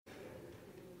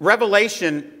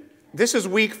Revelation, this is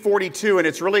week 42, and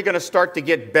it's really going to start to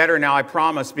get better now, I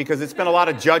promise, because it's been a lot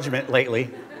of judgment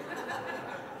lately.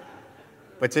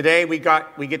 But today we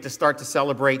get to start to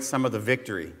celebrate some of the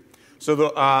victory. So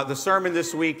the sermon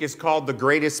this week is called The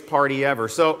Greatest Party Ever.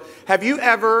 So have you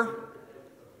ever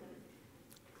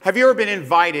been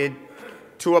invited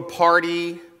to a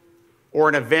party or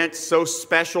an event so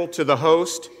special to the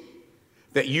host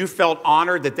that you felt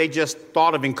honored that they just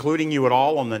thought of including you at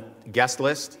all on the guest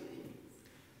list?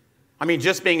 I mean,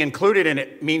 just being included in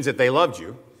it means that they loved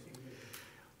you.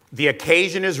 The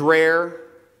occasion is rare.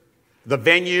 The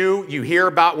venue, you hear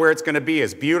about where it's going to be,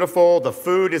 is beautiful. The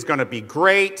food is going to be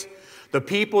great. The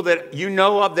people that you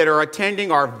know of that are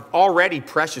attending are already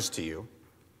precious to you.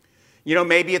 You know,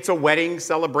 maybe it's a wedding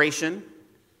celebration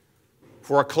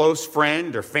for a close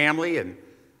friend or family, and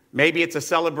maybe it's a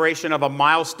celebration of a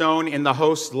milestone in the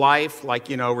host's life, like,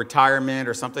 retirement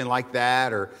or something like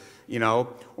that, or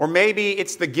maybe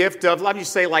it's the gift of, let me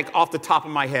say, like off the top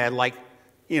of my head, like,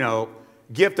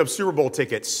 gift of Super Bowl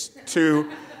tickets to,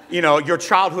 your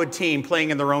childhood team playing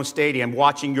in their own stadium,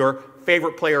 watching your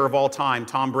favorite player of all time,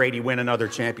 Tom Brady, win another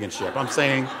championship. I'm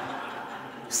saying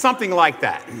something like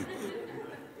that.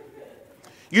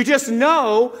 You just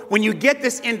know when you get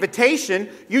this invitation,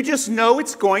 you just know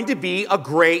it's going to be a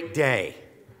great day.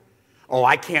 Oh,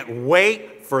 I can't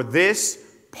wait for this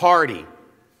party.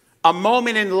 A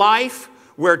moment in life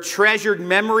where treasured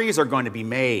memories are going to be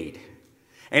made.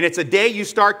 And it's a day you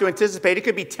start to anticipate. It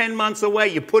could be 10 months away.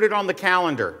 You put it on the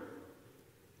calendar.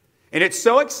 And it's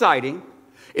so exciting.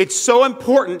 It's so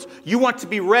important. You want to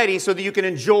be ready so that you can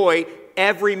enjoy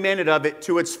every minute of it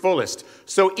to its fullest.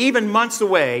 So even months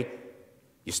away,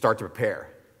 you start to prepare.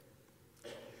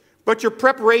 But your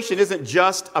preparation isn't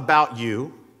just about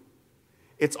you.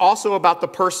 It's also about the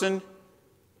person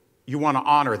you want to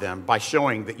honor them by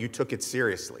showing that you took it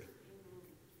seriously.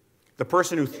 The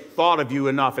person who thought of you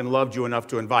enough and loved you enough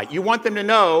to invite. You want them to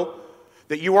know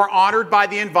that you are honored by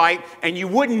the invite and you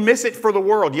wouldn't miss it for the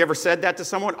world. You ever said that to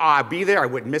someone? I'd be there. I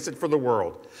wouldn't miss it for the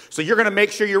world. So you're going to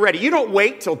make sure you're ready. You don't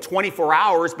wait till 24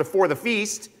 hours before the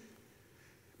feast.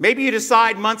 Maybe you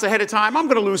decide months ahead of time, I'm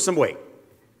going to lose some weight.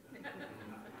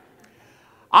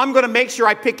 I'm going to make sure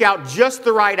I pick out just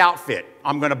the right outfit.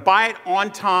 I'm going to buy it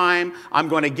on time. I'm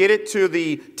going to get it to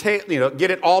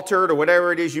get it altered or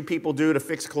whatever it is you people do to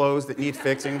fix clothes that need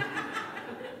fixing.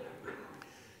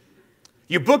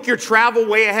 You book your travel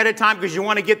way ahead of time because you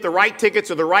want to get the right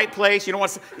tickets or the right place. You don't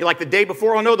want to, like the day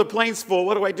before, oh no, the plane's full.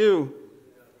 What do I do?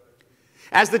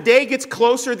 As the day gets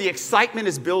closer, the excitement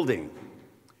is building.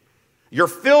 You're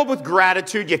filled with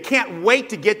gratitude. You can't wait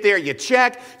to get there. You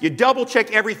check, you double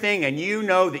check everything, and you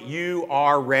know that you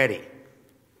are ready.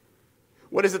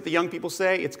 What is it the young people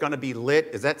say? It's going to be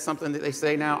lit. Is that something that they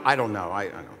say now? I don't know. I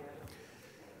don't know.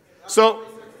 So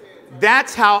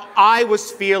that's how I was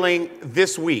feeling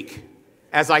this week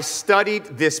as I studied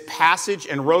this passage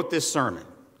and wrote this sermon.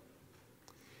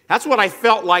 That's what I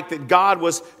felt like that God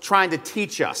was trying to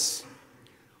teach us.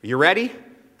 Are you ready?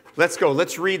 Let's go.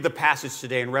 Let's read the passage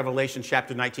today in Revelation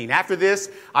chapter 19. After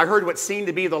this, I heard what seemed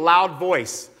to be the loud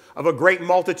voice of a great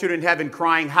multitude in heaven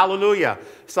crying, Hallelujah!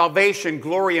 Salvation,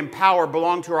 glory, and power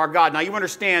belong to our God. Now you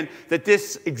understand that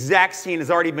this exact scene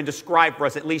has already been described for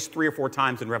us at least 3 or 4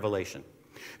 times in Revelation.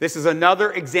 This is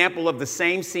another example of the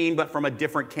same scene, but from a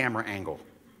different camera angle.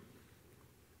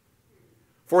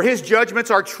 For his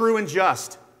judgments are true and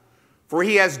just. For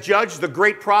he has judged the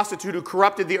great prostitute who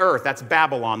corrupted the earth, that's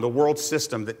Babylon, the world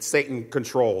system that Satan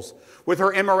controls, with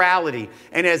her immorality,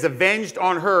 and has avenged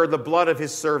on her the blood of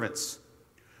his servants.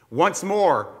 Once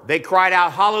more, they cried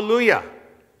out, Hallelujah!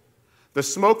 The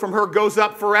smoke from her goes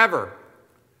up forever.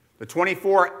 The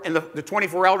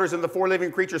 24 elders and the 4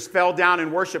 living creatures fell down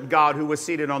and worshiped God who was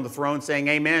seated on the throne, saying,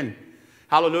 Amen.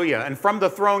 Hallelujah. And from the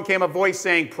throne came a voice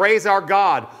saying, Praise our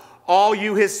God, all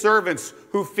you his servants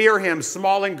who fear him,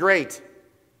 small and great.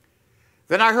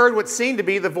 Then I heard what seemed to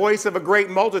be the voice of a great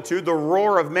multitude, the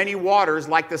roar of many waters,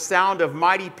 like the sound of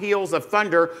mighty peals of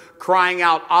thunder, crying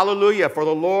out, Alleluia, for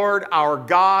the Lord our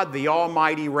God, the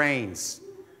Almighty reigns.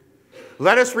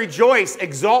 Let us rejoice,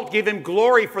 exult, give him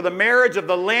glory, for the marriage of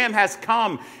the Lamb has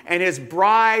come, and his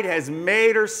bride has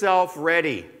made herself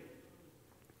ready.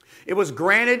 It was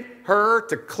granted her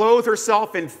to clothe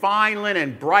herself in fine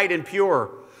linen, bright and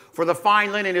pure, for the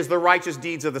fine linen is the righteous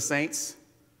deeds of the saints.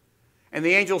 And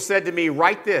the angel said to me,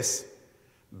 Write this,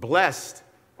 blessed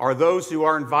are those who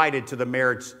are invited to the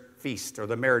marriage feast or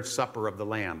the marriage supper of the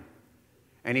Lamb.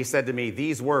 And he said to me,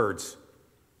 These words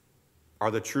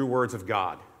are the true words of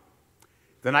God.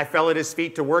 Then I fell at his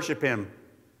feet to worship him.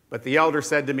 But the elder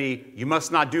said to me, You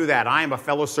must not do that. I am a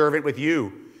fellow servant with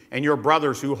you and your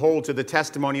brothers who hold to the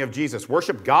testimony of Jesus.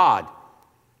 Worship God,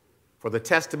 for the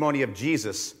testimony of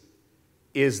Jesus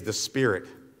is the spirit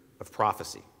of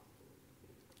prophecy.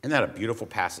 Isn't that a beautiful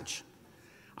passage?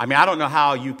 I mean, I don't know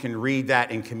how you can read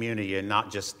that in community and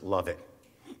not just love it.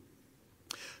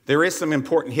 There is some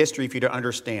important history for you to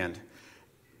understand.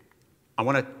 I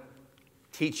want to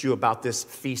teach you about this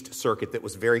feast circuit that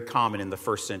was very common in the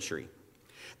first century.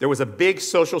 There was a big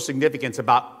social significance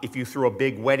about if you threw a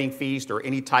big wedding feast or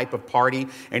any type of party.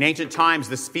 In ancient times,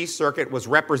 this feast circuit was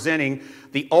representing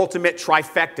the ultimate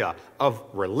trifecta of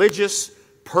religious,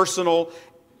 personal,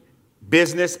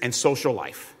 business, and social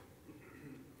life.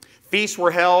 Feasts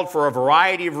were held for a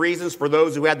variety of reasons for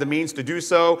those who had the means to do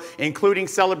so, including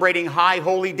celebrating high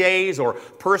holy days or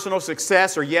personal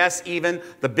success, or yes, even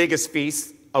the biggest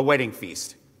feast, a wedding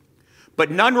feast. But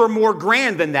none were more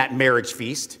grand than that marriage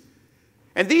feast.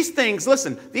 And these things,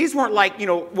 listen, these weren't like,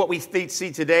 what we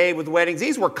see today with weddings.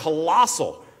 These were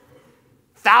colossal.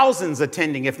 Thousands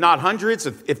attending, if not hundreds,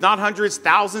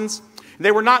 thousands.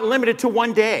 They were not limited to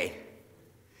one day.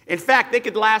 In fact, they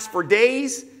could last for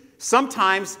days,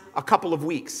 sometimes a couple of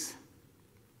weeks.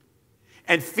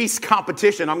 And feast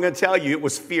competition, I'm going to tell you, it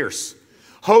was fierce.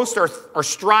 Hosts are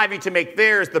striving to make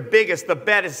theirs the biggest, the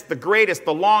best, the greatest,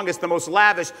 the longest, the most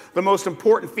lavish, the most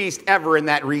important feast ever in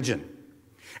that region.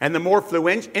 And the more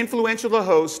influential the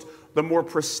host, the more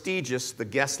prestigious the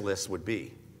guest list would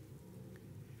be.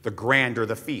 The grander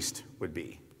the feast would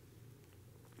be.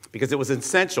 Because it was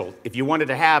essential, if you wanted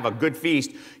to have a good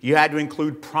feast, you had to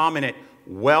include prominent,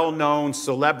 well-known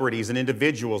celebrities and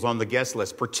individuals on the guest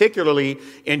list, particularly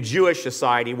in Jewish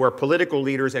society where political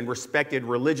leaders and respected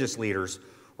religious leaders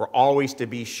were always to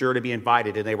be sure to be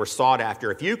invited, and they were sought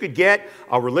after. If you could get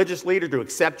a religious leader to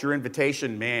accept your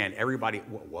invitation, man, everybody,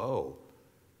 whoa.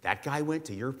 That guy went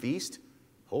to your feast?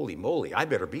 Holy moly, I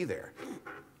better be there.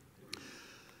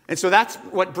 And so that's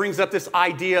what brings up this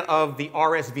idea of the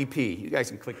RSVP. You guys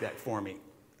can click that for me.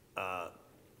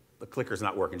 The clicker's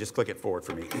not working. Just click it forward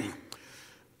for me.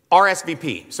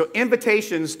 RSVP. So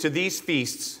invitations to these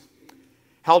feasts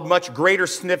held much greater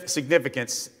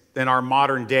significance than our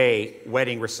modern day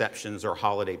wedding receptions or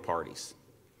holiday parties.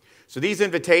 So these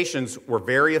invitations were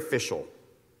very official,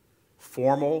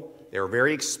 formal. They were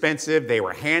very expensive. They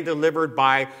were hand-delivered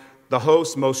by the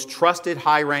host's most trusted,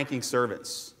 high-ranking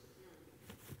servants.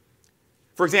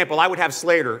 For example, I would have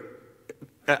Slater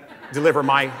deliver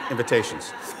my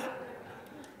invitations.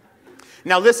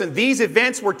 Now listen, these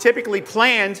events were typically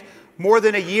planned more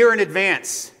than a year in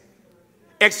advance.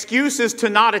 Excuses to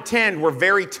not attend were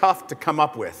very tough to come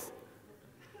up with.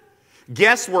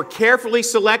 Guests were carefully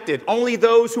selected. Only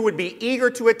those who would be eager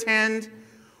to attend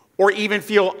or even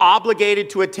feel obligated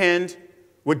to attend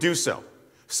would do so.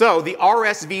 So the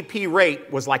RSVP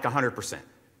rate was like 100%.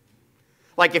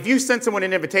 Like if you sent someone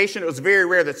an invitation, it was very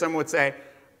rare that someone would say,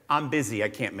 I'm busy, I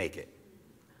can't make it.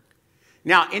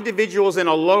 Now, individuals in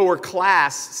a lower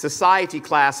class, society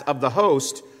class of the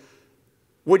host,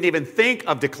 wouldn't even think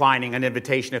of declining an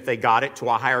invitation if they got it to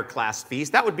a higher class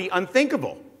feast. That would be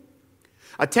unthinkable.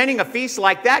 Attending a feast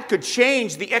like that could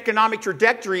change the economic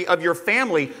trajectory of your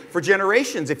family for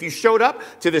generations. If you showed up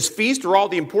to this feast where all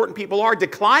the important people are,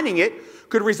 declining it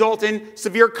could result in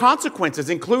severe consequences,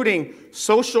 including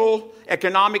social,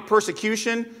 economic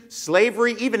persecution,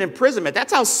 slavery, even imprisonment.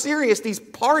 That's how serious these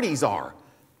parties are.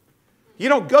 You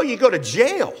don't go, you go to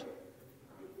jail.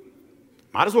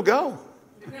 Might as well go.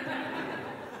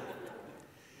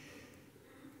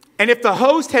 And if the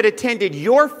host had attended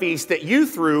your feast that you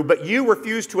threw, but you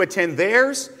refused to attend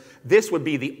theirs, this would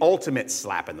be the ultimate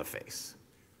slap in the face.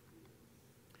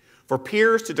 For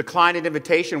peers to decline an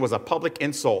invitation was a public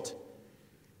insult,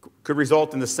 could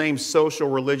result in the same social,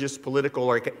 religious, political,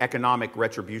 or economic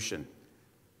retribution.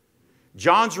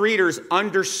 John's readers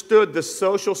understood the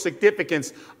social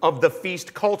significance of the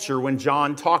feast culture when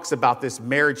John talks about this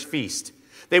marriage feast.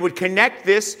 They would connect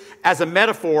this as a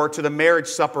metaphor to the marriage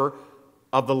supper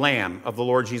of the Lamb of the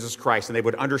Lord Jesus Christ, and they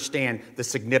would understand the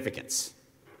significance.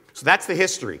 So that's the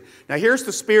history. Now here's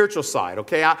the spiritual side,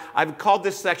 okay? I've called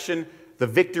this section the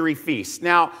Victory Feast.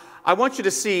 Now, I want you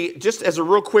to see, just as a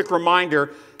real quick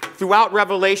reminder, throughout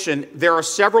Revelation, there are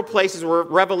several places where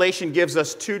Revelation gives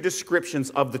us two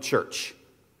descriptions of the church.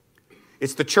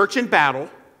 It's the church in battle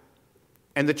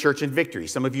and the church in victory.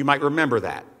 Some of you might remember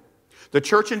that. The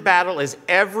church in battle is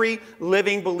every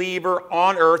living believer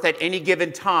on earth at any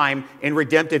given time in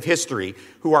redemptive history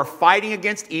who are fighting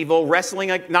against evil, wrestling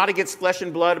not against flesh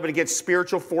and blood, but against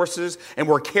spiritual forces, and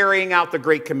we're carrying out the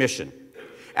Great Commission.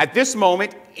 At this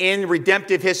moment in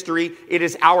redemptive history, it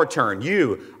is our turn.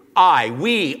 You, I,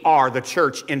 we are the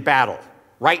church in battle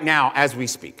right now as we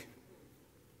speak.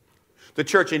 The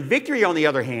church in victory, on the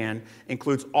other hand,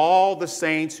 includes all the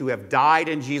saints who have died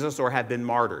in Jesus or have been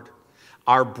martyred.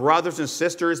 Our brothers and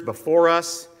sisters before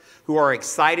us who are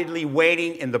excitedly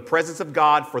waiting in the presence of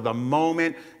God for the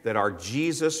moment that our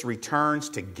Jesus returns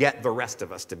to get the rest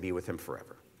of us to be with him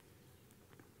forever.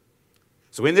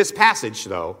 So in this passage,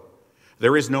 though,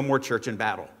 there is no more church in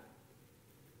battle.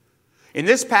 In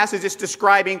this passage, it's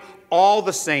describing all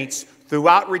the saints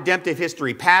throughout redemptive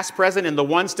history, past, present, and the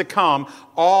ones to come,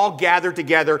 all gathered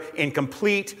together in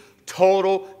complete,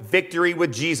 total victory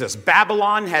with Jesus.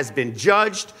 Babylon has been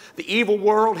judged. The evil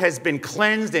world has been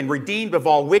cleansed and redeemed of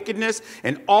all wickedness.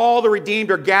 And all the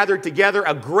redeemed are gathered together,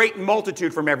 a great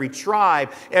multitude from every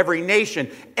tribe, every nation,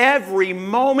 every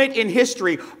moment in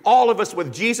history, all of us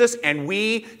with Jesus. And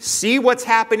we see what's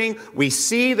happening. We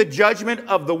see the judgment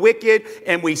of the wicked,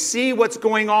 and we see what's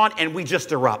going on, and we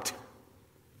just erupt.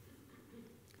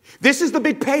 This is the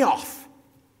big payoff.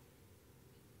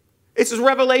 This is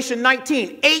Revelation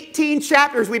 19. 18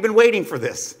 chapters we've been waiting for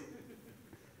this.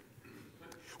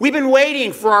 We've been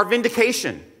waiting for our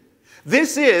vindication.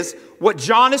 This is what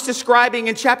John is describing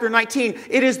in chapter 19.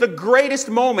 It is the greatest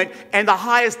moment and the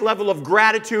highest level of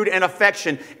gratitude and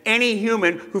affection any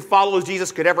human who follows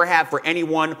Jesus could ever have for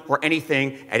anyone or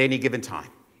anything at any given time.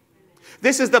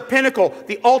 This is the pinnacle,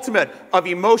 the ultimate of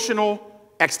emotional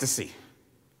ecstasy.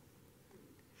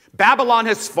 Babylon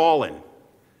has fallen.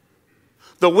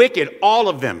 The wicked, all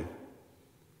of them,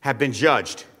 have been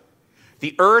judged.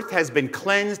 The earth has been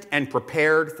cleansed and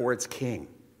prepared for its king.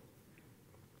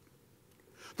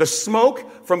 The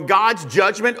smoke from God's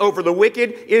judgment over the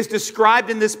wicked is described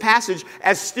in this passage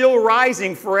as still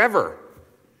rising forever.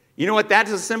 You know what that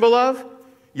is a symbol of?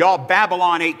 Y'all,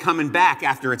 Babylon ain't coming back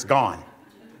after it's gone.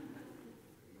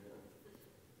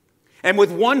 And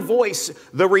with one voice,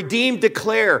 the redeemed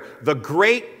declare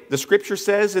the scripture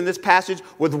says in this passage,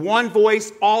 with one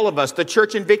voice, all of us, the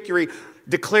church in victory,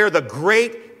 declare the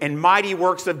great and mighty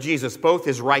works of Jesus, both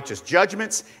his righteous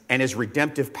judgments and his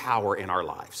redemptive power in our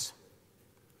lives.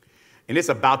 And it's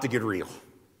about to get real.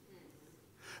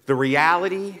 The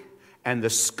reality and the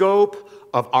scope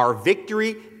of our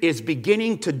victory is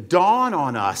beginning to dawn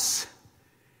on us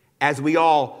as we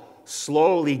all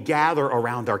slowly gather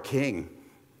around our King.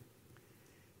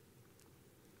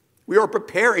 We are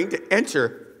preparing to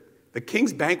enter the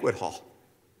King's banquet hall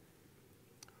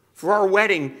for our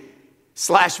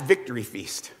wedding/victory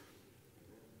feast.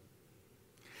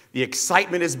 The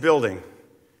excitement is building.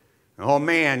 Oh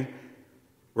man,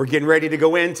 we're getting ready to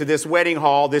go into this wedding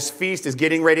hall. This feast is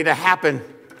getting ready to happen.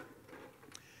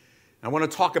 I want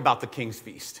to talk about the King's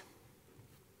feast.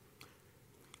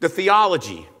 The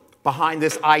theology behind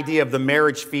this idea of the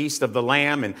marriage feast of the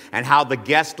Lamb and how the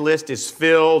guest list is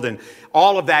filled, and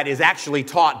all of that is actually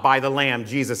taught by the Lamb,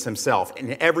 Jesus himself,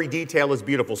 and every detail is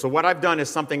beautiful. So what I've done is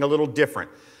something a little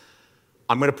different.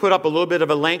 I'm going to put up a little bit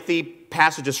of a lengthy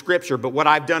passage of scripture, but what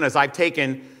I've done is I've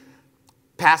taken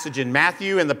passage in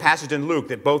Matthew and the passage in Luke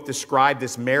that both describe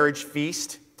this marriage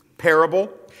feast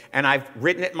parable, and I've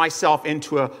written it myself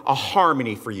into a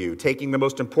harmony for you, taking the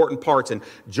most important parts and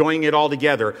joining it all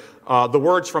together. The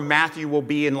words from Matthew will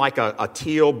be in like a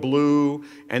teal blue,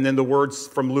 and then the words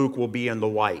from Luke will be in the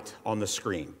white on the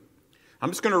screen. I'm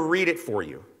just going to read it for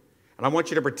you. And I want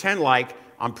you to pretend like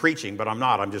I'm preaching, but I'm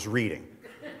not. I'm just reading.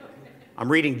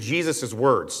 I'm reading Jesus'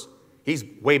 words. He's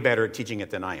way better at teaching it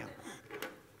than I am.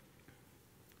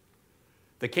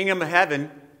 The kingdom of heaven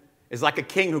is like a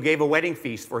king who gave a wedding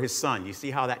feast for his son. You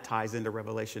see how that ties into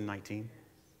Revelation 19?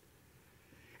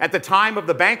 At the time of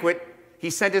the banquet, he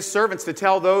sent his servants to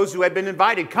tell those who had been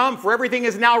invited, "Come, for everything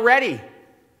is now ready."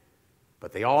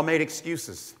 But they all made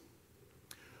excuses.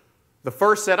 The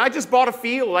first said, "I just bought a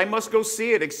field. I must go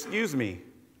see it. Excuse me."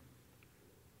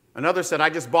 Another said, "I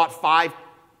just bought 5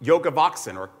 yoke of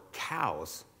oxen," or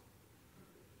cows.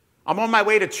 "I'm on my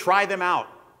way to try them out.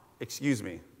 Excuse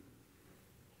me."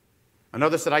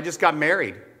 Another said, "I just got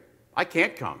married. I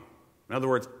can't come." In other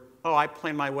words, I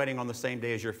planned my wedding on the same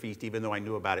day as your feast, even though I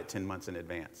knew about it 10 months in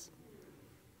advance.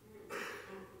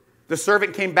 The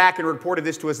servant came back and reported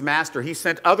this to his master. He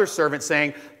sent other servants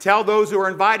saying, "Tell those who are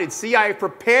invited, see, I have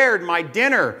prepared my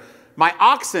dinner. My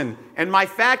oxen and my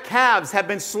fat calves have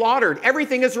been slaughtered.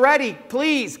 Everything is ready.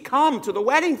 Please come to the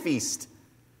wedding feast."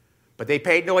 But they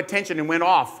paid no attention and went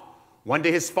off, one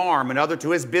to his farm, another to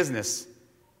his business,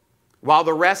 while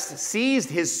the rest seized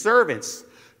his servants,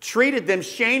 treated them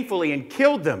shamefully, and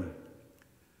killed them.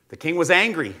 The king was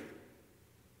angry.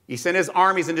 He sent his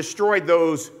armies and destroyed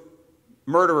those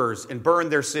murderers and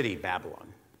burned their city,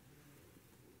 Babylon.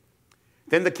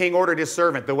 Then the king ordered his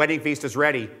servant, "The wedding feast is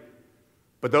ready,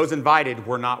 but those invited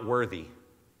were not worthy."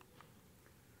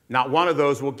 Not one of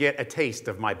those will get a taste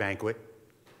of my banquet.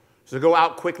 So go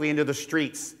out quickly into the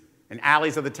streets and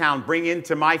alleys of the town. Bring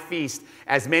into my feast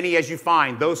as many as you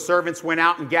find. Those servants went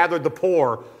out and gathered the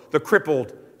poor, the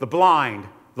crippled, the blind,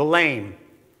 the lame.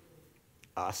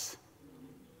 Us.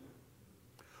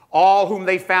 All whom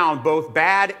they found, both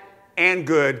bad and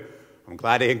good. I'm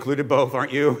glad they included both,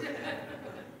 aren't you?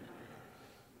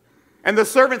 And the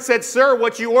servant said, Sir,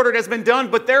 what you ordered has been done,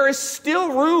 but there is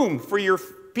still room for your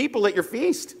people at your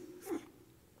feast.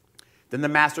 Then the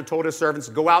master told his servants,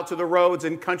 Go out to the roads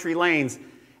and country lanes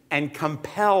and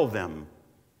compel them.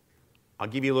 I'll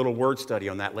give you a little word study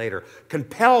on that later.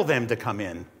 Compel them to come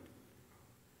in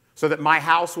so that my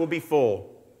house will be full.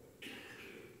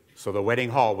 So the wedding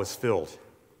hall was filled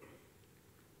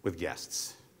with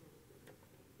guests.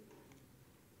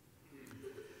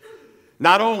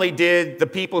 Not only did the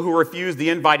people who refused the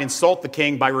invite insult the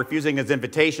king by refusing his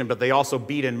invitation, but they also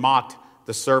beat and mocked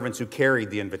the servants who carried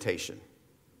the invitation.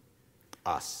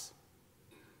 Us.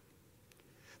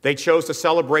 They chose to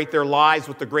celebrate their lives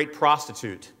with the great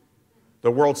prostitute, the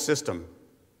world system,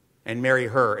 and marry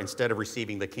her instead of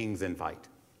receiving the king's invite.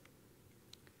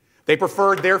 They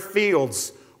preferred their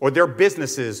fields or their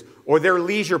businesses or their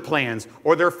leisure plans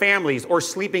or their families or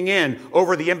sleeping in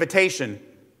over the invitation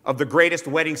of the greatest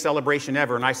wedding celebration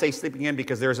ever. And I say sleeping in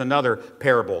because there's another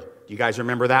parable. Do you guys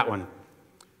remember that one?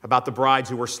 About the brides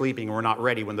who were sleeping and were not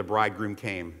ready when the bridegroom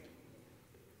came.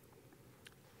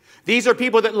 These are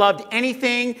people that loved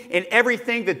anything and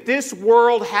everything that this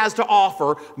world has to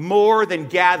offer more than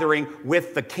gathering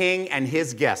with the king and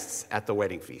his guests at the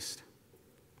wedding feast.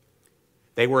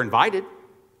 They were invited.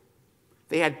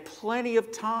 They had plenty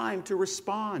of time to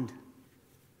respond.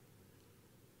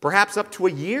 Perhaps up to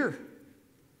a year.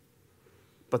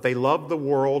 But they loved the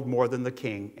world more than the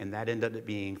king, and that ended up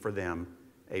being for them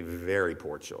a very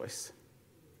poor choice.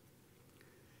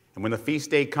 And when the feast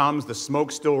day comes, the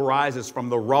smoke still rises from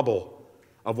the rubble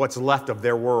of what's left of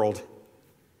their world.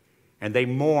 And they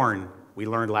mourn, we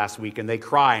learned last week, and they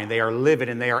cry, and they are livid,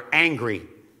 and they are angry.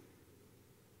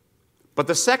 But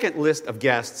the second list of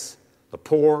guests, the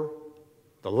poor,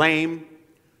 the lame,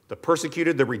 the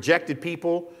persecuted, the rejected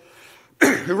people,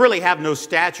 who really have no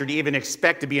stature to even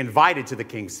expect to be invited to the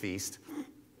king's feast.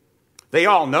 They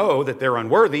all know that they're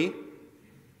unworthy,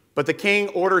 but the king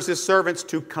orders his servants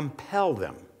to compel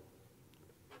them.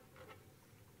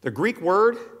 The Greek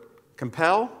word,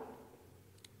 compel,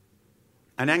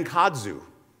 anankadzu.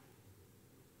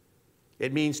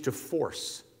 It means to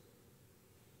force.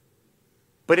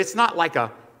 But it's not like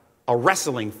a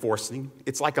wrestling forcing.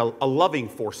 It's like a loving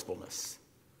forcefulness.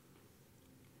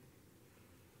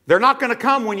 They're not going to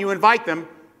come when you invite them,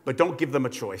 but don't give them a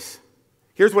choice.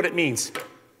 Here's what it means.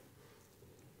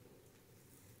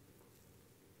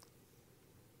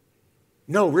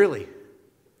 No, really.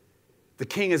 The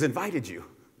king has invited you.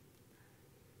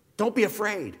 Don't be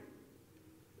afraid.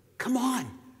 Come on.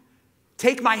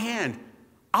 Take my hand.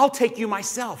 I'll take you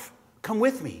myself. Come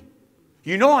with me.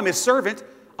 You know I'm his servant.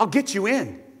 I'll get you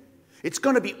in. It's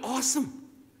going to be awesome.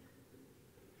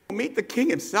 Meet the king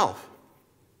himself.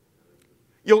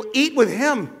 You'll eat with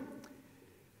him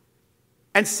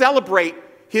and celebrate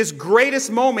his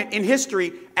greatest moment in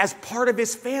history as part of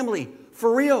his family.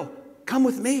 For real, come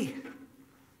with me.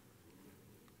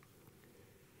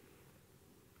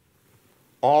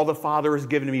 All the Father has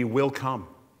given to me will come.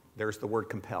 There's the word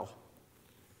compel.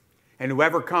 And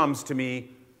whoever comes to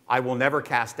me, I will never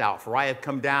cast out. For I have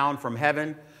come down from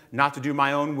heaven, not to do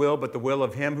my own will, but the will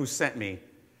of him who sent me.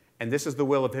 And this is the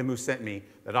will of him who sent me,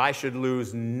 that I should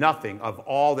lose nothing of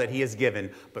all that he has given,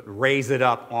 but raise it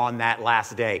up on that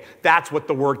last day. That's what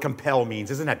the word compel means.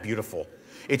 Isn't that beautiful?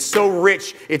 It's so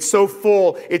rich, it's so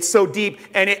full, it's so deep,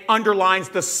 and it underlines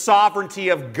the sovereignty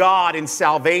of God in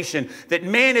salvation, that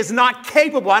man is not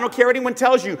capable, I don't care what anyone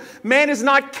tells you, man is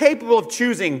not capable of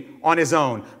choosing on his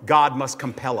own. God must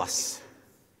compel us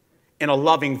in a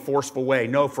loving, forceful way.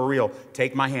 No, for real,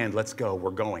 take my hand, let's go,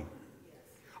 we're going.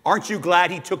 Aren't you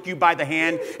glad he took you by the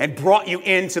hand and brought you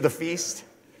into the feast?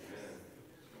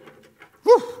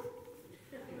 Whew.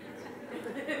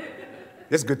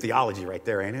 This is good theology right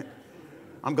there, ain't it?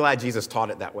 I'm glad Jesus taught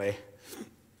it that way.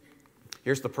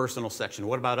 Here's the personal section.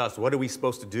 What about us? What are we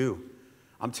supposed to do?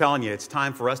 I'm telling you, it's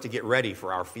time for us to get ready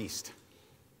for our feast.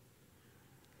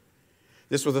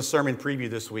 This was a sermon preview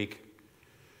this week.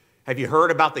 Have you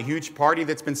heard about the huge party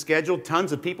that's been scheduled?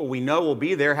 Tons of people we know will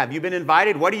be there. Have you been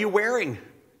invited? What are you wearing?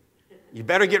 You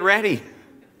better get ready.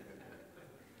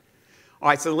 All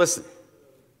right, so listen.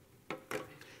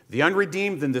 The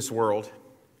unredeemed in this world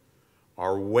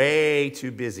are way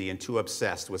too busy and too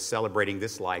obsessed with celebrating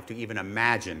this life to even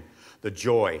imagine the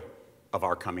joy of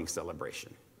our coming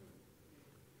celebration.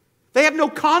 They have no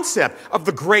concept of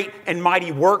the great and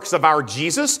mighty works of our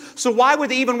Jesus, so why would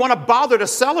they even want to bother to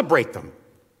celebrate them?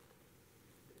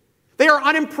 They are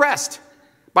unimpressed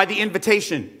by the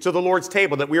invitation to the Lord's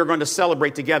table that we are going to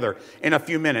celebrate together in a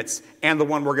few minutes, and the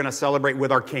one we're going to celebrate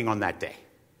with our King on that day.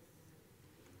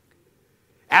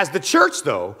 As the church,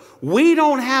 though, we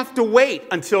don't have to wait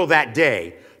until that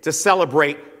day to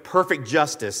celebrate perfect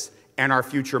justice and our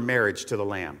future marriage to the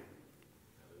Lamb.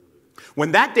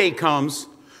 When that day comes,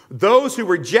 those who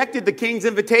rejected the King's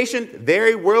invitation,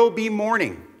 there will be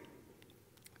mourning.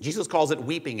 Jesus calls it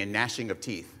weeping and gnashing of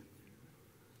teeth.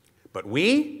 But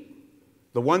we,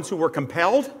 the ones who were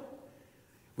compelled,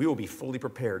 we will be fully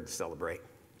prepared to celebrate.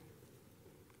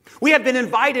 We have been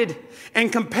invited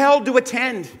and compelled to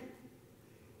attend.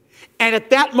 And at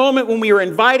that moment when we were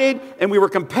invited and we were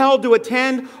compelled to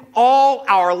attend, all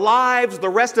our lives, the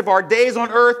rest of our days on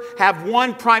earth, have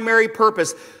one primary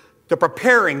purpose: the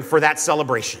preparing for that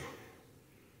celebration.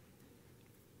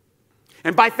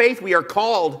 And by faith, we are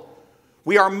called,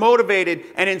 we are motivated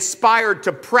and inspired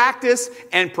to practice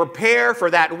and prepare for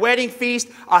that wedding feast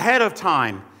ahead of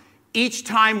time. Each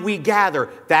time we gather,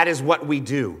 that is what we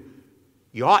do.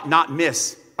 You ought not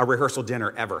miss a rehearsal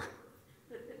dinner ever.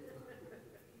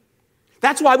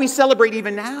 That's why we celebrate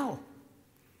even now.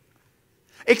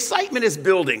 Excitement is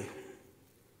building.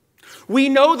 We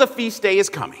know the feast day is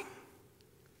coming,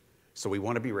 so we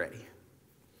want to be ready.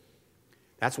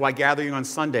 That's why gathering on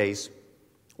Sundays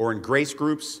or in grace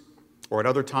groups or at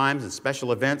other times and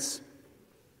special events,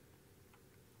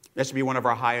 that should be one of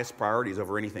our highest priorities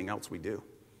over anything else we do.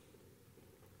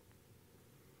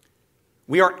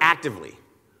 We are actively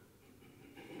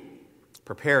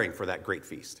preparing for that great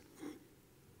feast.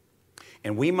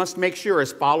 And we must make sure,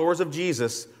 as followers of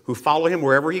Jesus, who follow him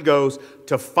wherever he goes,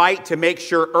 to fight to make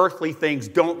sure earthly things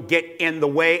don't get in the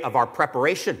way of our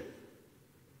preparation.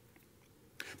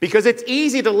 Because it's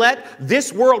easy to let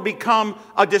this world become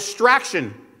a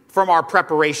distraction from our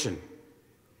preparation.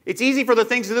 It's easy for the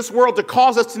things of this world to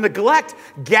cause us to neglect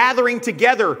gathering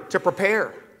together to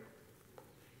prepare.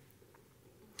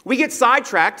 We get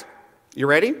sidetracked. You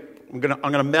ready? I'm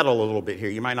gonna meddle a little bit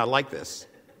here. You might not like this.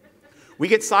 We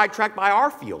get sidetracked by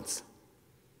our fields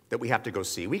that we have to go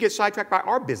see. We get sidetracked by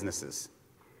our businesses.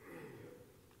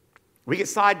 We get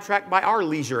sidetracked by our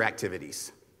leisure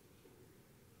activities,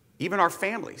 even our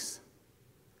families,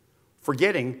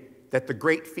 forgetting that the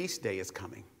great feast day is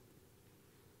coming.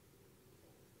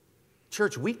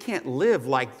 Church, we can't live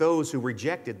like those who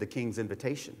rejected the King's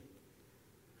invitation.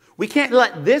 We can't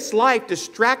let this life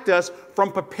distract us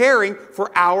from preparing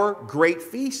for our great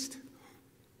feast.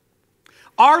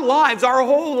 Our lives, our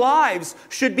whole lives,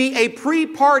 should be a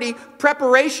pre-party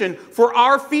preparation for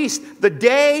our feast, the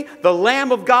day the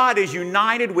Lamb of God is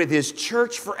united with his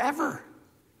church forever.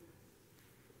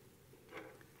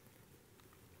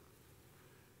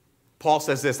 Paul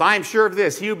says this, "I am sure of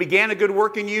this, he who began a good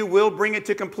work in you will bring it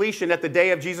to completion at the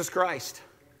day of Jesus Christ."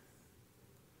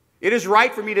 It is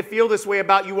right for me to feel this way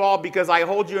about you all because I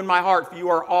hold you in my heart, for you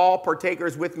are all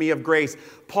partakers with me of grace.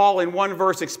 Paul, in one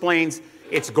verse, explains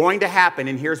it's going to happen,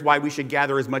 and here's why we should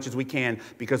gather as much as we can,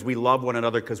 because we love one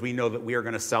another, because we know that we are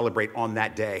going to celebrate on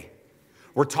that day.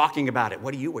 We're talking about it.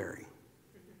 What are you wearing?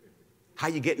 How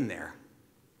you getting there?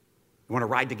 You want to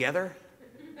ride together?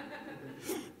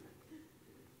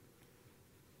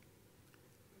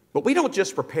 But we don't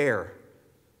just prepare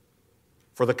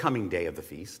for the coming day of the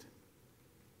feast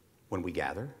when we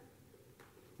gather.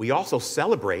 We also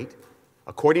celebrate,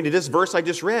 according to this verse I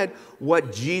just read,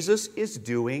 what Jesus is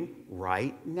doing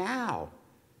right now.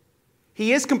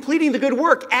 He is completing the good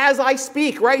work as I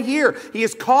speak right here. He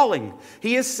is calling,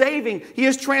 he is saving, he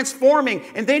is transforming,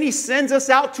 and then he sends us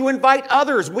out to invite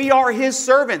others. We are his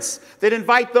servants that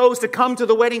invite those to come to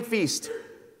the wedding feast.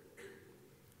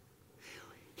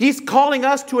 He's calling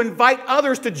us to invite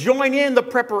others to join in the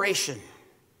preparation.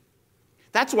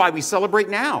 That's why we celebrate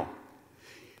now.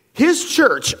 His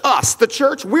church, us, the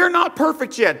church, we're not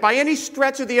perfect yet by any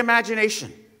stretch of the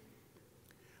imagination.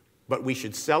 But we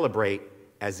should celebrate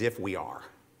as if we are.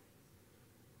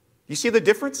 You see the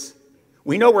difference?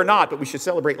 We know we're not, but we should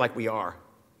celebrate like we are.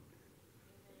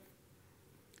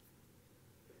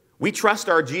 We trust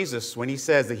our Jesus when he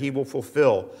says that he will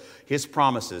fulfill his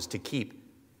promises to keep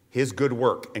his good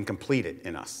work and complete it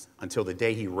in us until the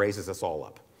day he raises us all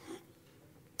up.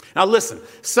 Now listen,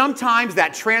 sometimes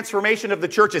that transformation of the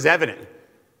church is evident.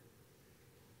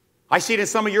 I see it in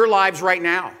some of your lives right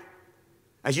now.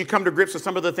 As you come to grips with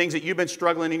some of the things that you've been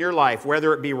struggling in your life,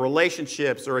 whether it be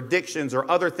relationships or addictions or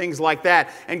other things like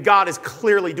that, and God is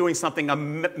clearly doing something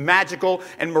magical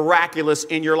and miraculous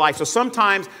in your life. So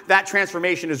sometimes that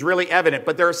transformation is really evident,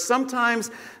 but there are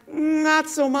sometimes not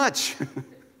so much.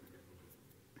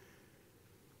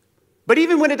 But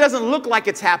even when it doesn't look like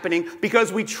it's happening,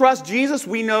 because we trust Jesus,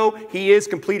 we know He is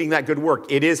completing that good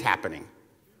work. It is happening.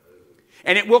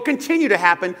 And it will continue to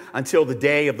happen until the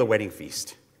day of the wedding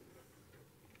feast.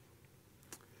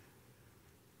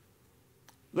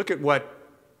 Look at what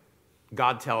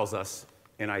God tells us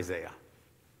in Isaiah.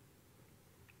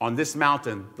 On this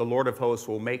mountain, the Lord of hosts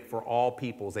will make for all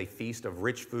peoples a feast of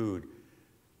rich food,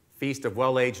 feast of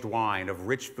well-aged wine, of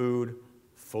rich food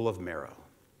full of marrow.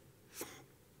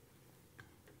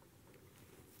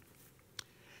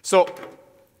 So,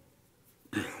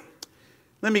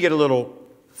 let me get a little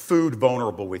food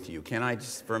vulnerable with you. Can I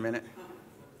just for a minute?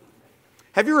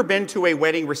 Have you ever been to a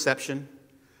wedding reception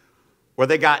where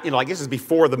they got, I guess it's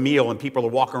before the meal and people are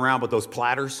walking around with those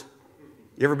platters?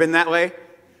 You ever been that way?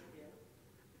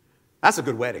 That's a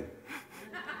good wedding.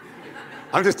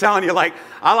 I'm just telling you,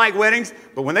 I like weddings,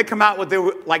 but when they come out with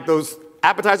those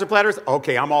appetizer platters,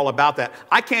 okay, I'm all about that.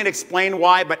 I can't explain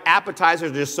why, but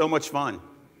appetizers are just so much fun.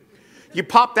 You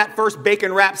pop that first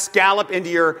bacon-wrapped scallop into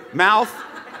your mouth.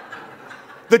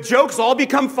 The jokes all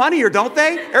become funnier, don't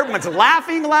they? Everyone's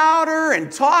laughing louder and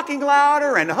talking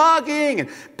louder and hugging and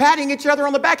patting each other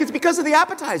on the back. It's because of the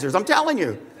appetizers, I'm telling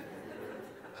you.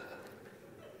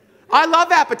 I love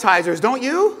appetizers, don't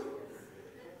you?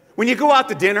 When you go out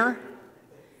to dinner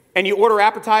and you order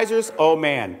appetizers, oh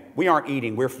man, we aren't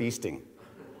eating, we're feasting.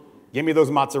 Give me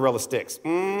those mozzarella sticks.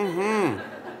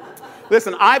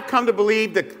 Listen, I've come to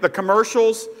believe that the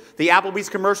commercials, the Applebee's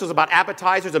commercials about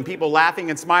appetizers and people laughing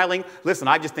and smiling, listen,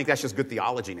 I just think that's just good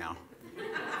theology now.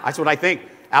 That's what I think.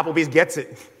 Applebee's gets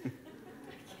it.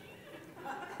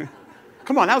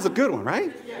 Come on, that was a good one,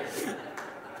 right?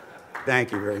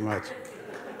 Thank you very much.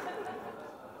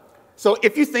 So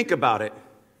if you think about it,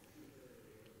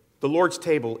 the Lord's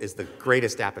table is the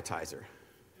greatest appetizer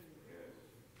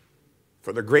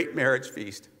for the great marriage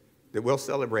feast that we'll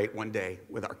celebrate one day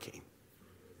with our King.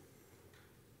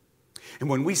 And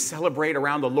when we celebrate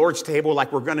around the Lord's table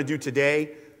like we're going to do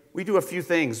today, we do a few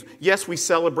things. Yes, we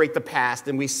celebrate the past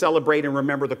and we celebrate and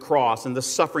remember the cross and the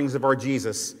sufferings of our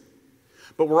Jesus.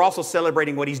 But we're also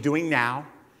celebrating what He's doing now,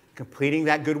 completing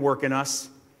that good work in us.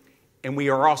 And we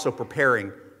are also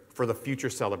preparing for the future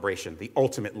celebration, the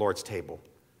ultimate Lord's table,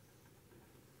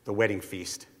 the wedding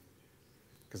feast.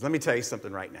 Because let me tell you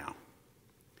something right now.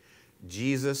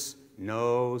 Jesus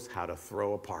knows how to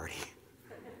throw a party.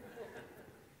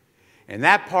 And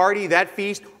that party, that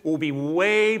feast, will be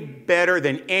way better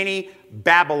than any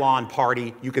Babylon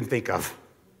party you can think of.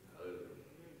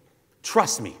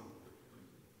 Trust me.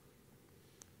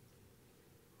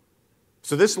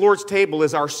 So this Lord's table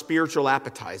is our spiritual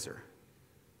appetizer.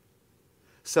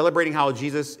 Celebrating how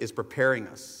Jesus is preparing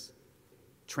us,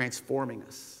 transforming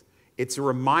us. It's a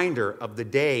reminder of the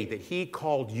day that He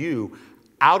called you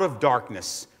out of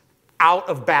darkness, out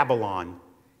of Babylon,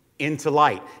 into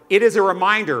light. It is a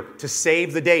reminder to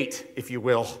save the date, if you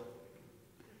will,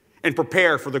 and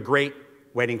prepare for the great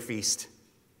wedding feast.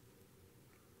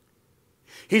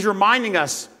 He's reminding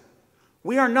us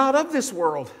we are not of this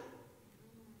world.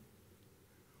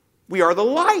 We are the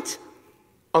light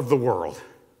of the world.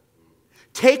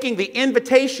 Taking the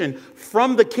invitation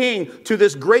from the King to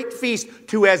this great feast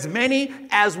to as many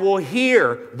as will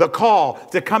hear the call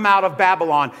to come out of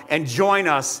Babylon and join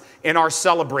us in our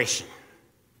celebration.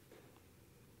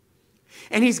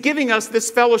 And He's giving us this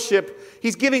fellowship.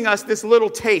 He's giving us this little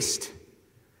taste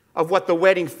of what the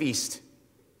wedding feast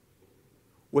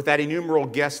with that innumerable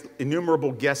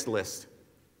guest list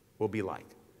will be like.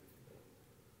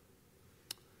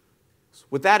 So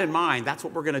with that in mind, that's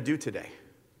what we're going to do today.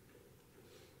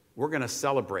 We're going to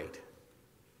celebrate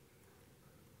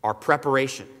our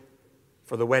preparation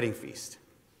for the wedding feast.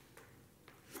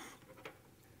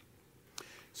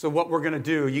 So what we're going to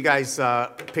do, you guys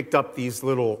picked up these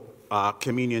little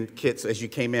communion kits as you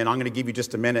came in. I'm going to give you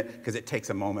just a minute because it takes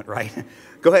a moment, right?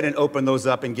 Go ahead and open those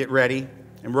up and get ready.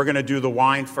 And we're going to do the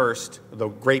wine first, the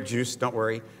grape juice, don't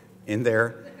worry, in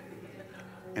there,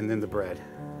 and then the bread.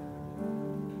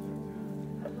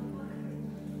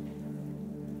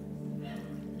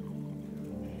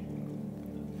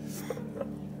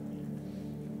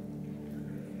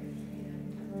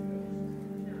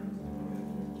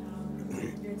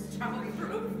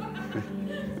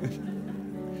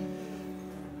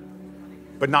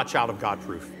 But not child of God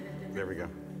proof. There we go.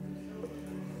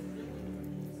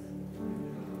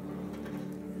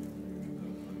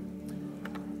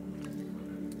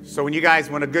 So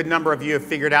when a good number of you have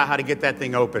figured out how to get that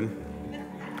thing open,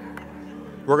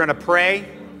 we're going to pray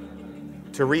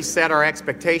to reset our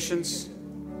expectations.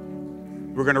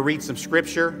 We're going to read some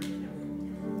scripture,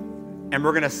 and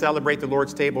we're going to celebrate the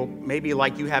Lord's table maybe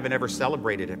like you haven't ever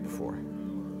celebrated it before.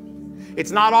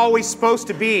 It's not always supposed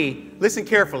to be, listen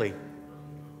carefully,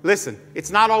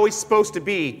 it's not always supposed to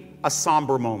be a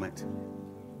somber moment.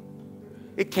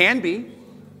 It can be,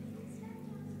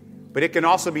 but it can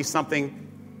also be something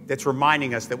that's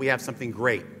reminding us that we have something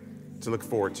great to look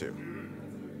forward to.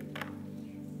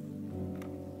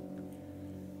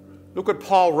 Look what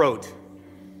Paul wrote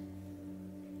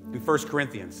in 1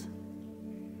 Corinthians.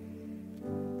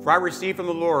 For I received from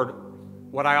the Lord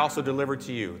what I also delivered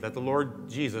to you, that the Lord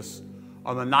Jesus,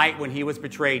 on the night when he was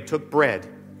betrayed, took bread.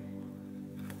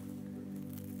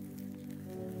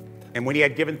 And when he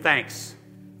had given thanks,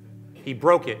 he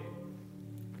broke it.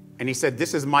 And he said,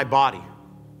 "This is my body,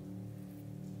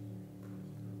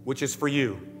 which is for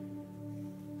you.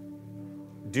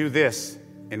 Do this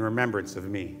in remembrance of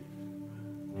me."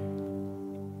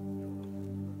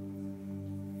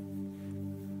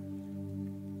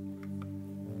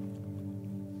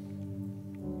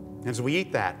 As we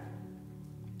eat that,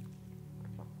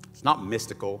 it's not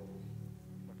mystical,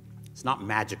 it's not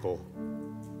magical,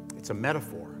 it's a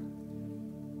metaphor.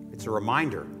 It's a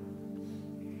reminder.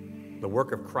 The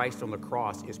work of Christ on the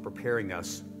cross is preparing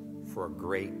us for a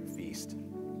great feast.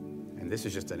 And this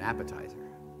is just an appetizer.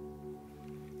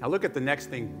 Now look at the next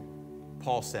thing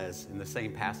Paul says in the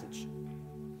same passage.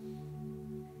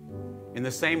 In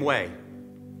the same way,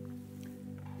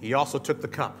 he also took the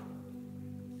cup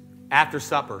after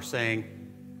supper, saying,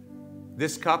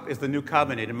 "This cup is the new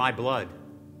covenant in my blood.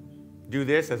 Do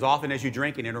this as often as you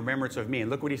drink it in remembrance of me." And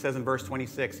look what he says in verse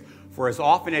 26. "For as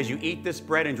often as you eat this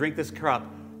bread and drink this cup,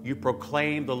 you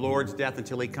proclaim the Lord's death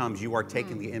until he comes." You are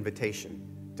taking the invitation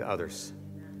to others.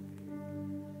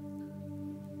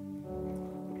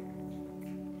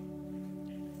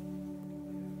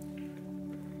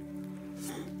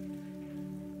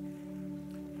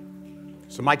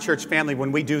 So my church family,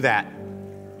 when we do that,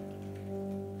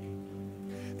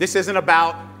 this isn't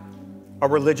about a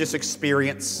religious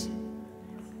experience.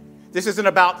 This isn't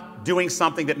about doing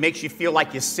something that makes you feel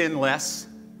like you sin less.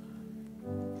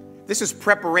 This is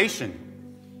preparation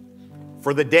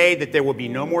for the day that there will be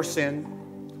no more sin,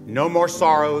 no more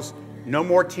sorrows, no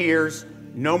more tears,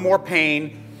 no more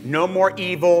pain, no more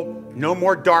evil, no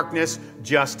more darkness,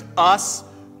 just us,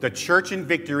 the church in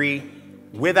victory,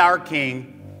 with our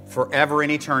King forever in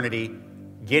eternity,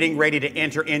 getting ready to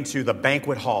enter into the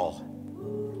banquet hall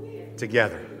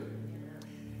together.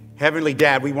 Heavenly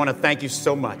Dad, we want to thank you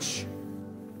so much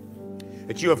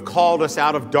that you have called us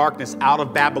out of darkness, out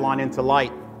of Babylon into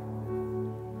light.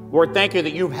 Lord, thank you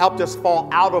that you've helped us fall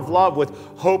out of love with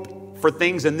hope for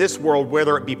things in this world,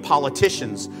 whether it be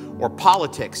politicians or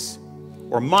politics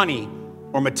or money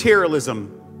or materialism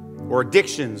or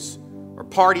addictions or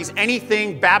parties,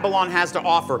 anything Babylon has to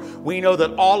offer. We know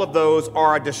that all of those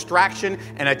are a distraction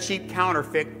and a cheap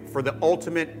counterfeit for the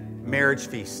ultimate marriage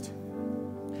feast.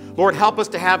 Lord, help us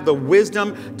to have the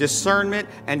wisdom, discernment,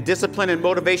 and discipline and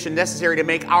motivation necessary to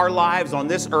make our lives on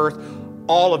this earth,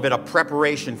 all of it, a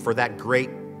preparation for that great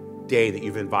day that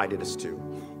you've invited us to.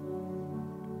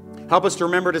 Help us to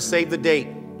remember to save the date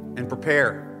and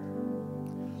prepare.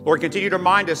 Lord, continue to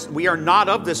remind us we are not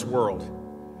of this world,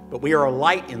 but we are a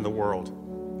light in the world.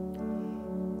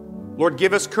 Lord,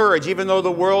 give us courage, even though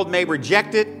the world may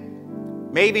reject it,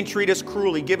 may even treat us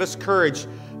cruelly. Give us courage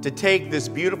to take this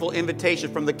beautiful invitation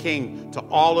from the King to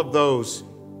all of those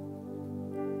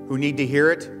who need to hear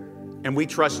it, and we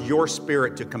trust your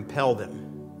Spirit to compel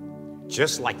them,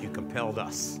 just like you compelled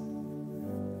us.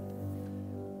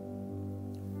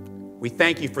 We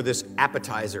thank you for this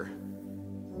appetizer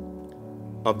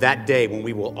of that day when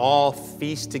we will all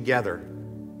feast together,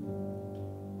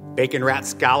 bacon wrapped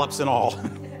scallops and all.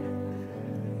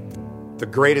 The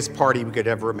greatest party we could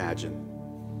ever imagine.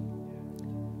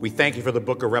 We thank you for the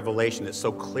book of Revelation that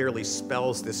so clearly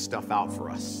spells this stuff out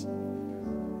for us.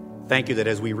 Thank you that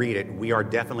as we read it, we are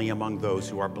definitely among those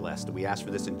who are blessed. We ask for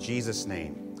this in Jesus'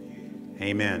 name.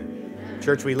 Amen.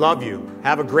 Church, we love you.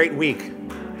 Have a great week.